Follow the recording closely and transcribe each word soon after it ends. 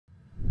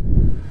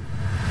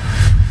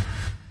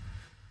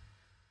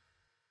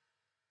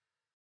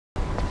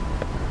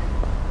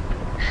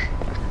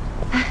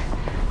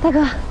大哥，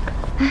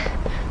哎，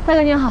大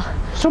哥您好。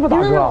什么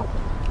大哥？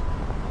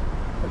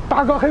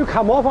大哥还有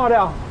看磨坊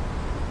的，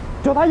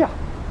叫大爷。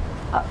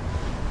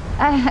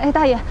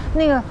大爷，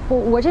那个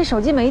我这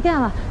手机没电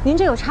了，您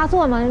这有插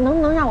座吗？能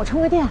不能让我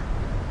充个电？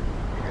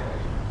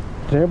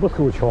真不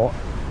凑巧，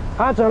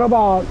俺这了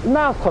吧，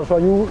男厕所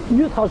有，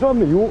女厕所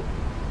没有。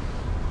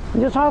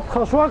你上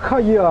厕所可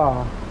以啊，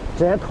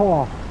这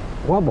套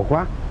我不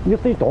管，你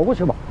自己倒过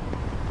去吧。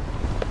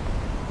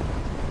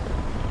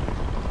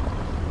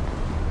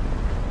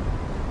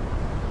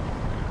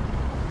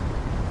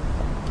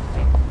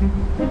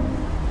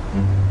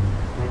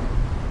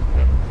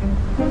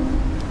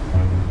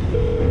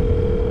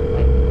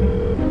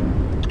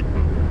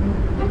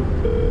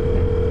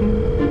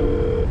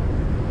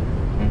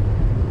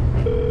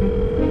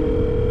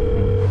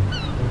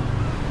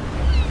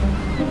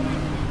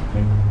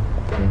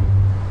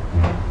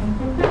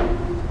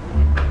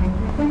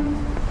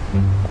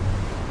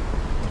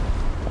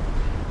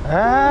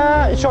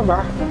哎，小妹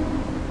儿，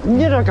你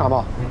这干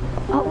嘛？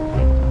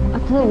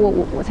对，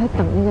我在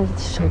等那个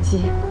手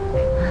机。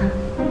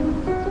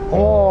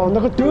哦，那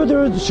个钉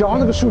钉像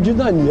那个手机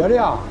咱捏的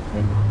呀。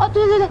哦，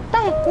对，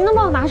大爷，您能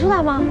帮我拿出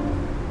来吗？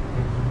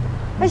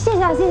哎，谢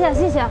谢。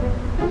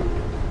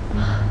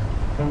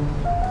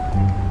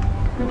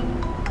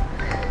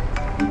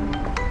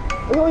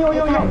哟，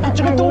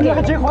这个动静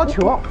还真好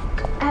听。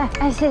哎，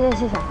谢谢。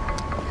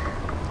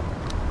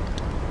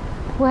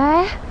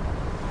喂，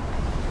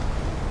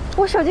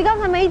我手机刚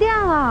才没电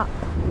了。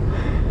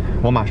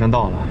我马上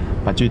到了，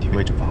把具体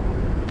位置发我。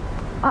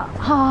啊，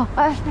好，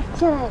哎，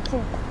谢谢。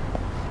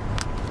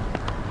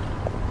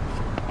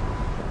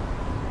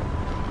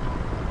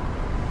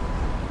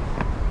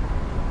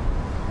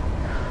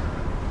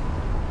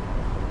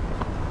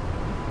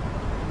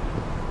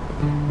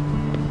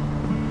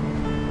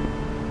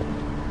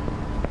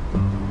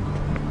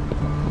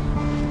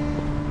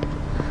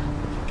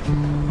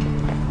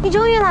你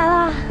终于来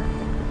了。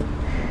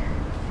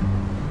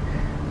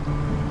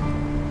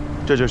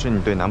这就是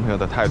你对男朋友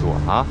的态度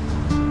啊？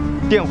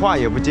电话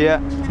也不接，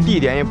地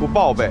点也不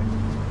报备，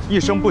一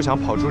声不响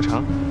跑出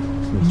城，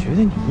你觉得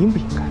你应不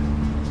应该？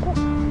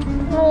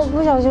那我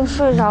不小心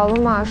睡着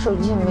了嘛，手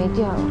机也没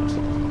电了。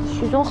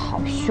徐总好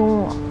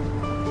凶啊！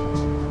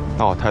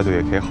那我态度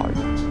也可以好一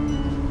点。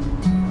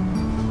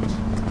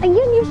哎呀，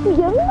你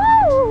别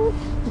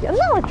闹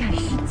了，赶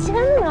时间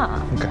呢。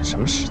你赶什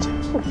么时间？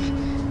我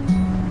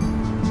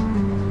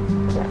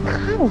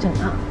看着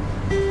呢。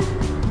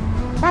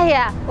大爷，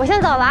我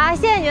先走了啊，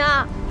谢谢您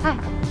啊。哎，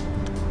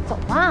走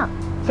吧。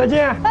再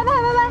见。拜拜。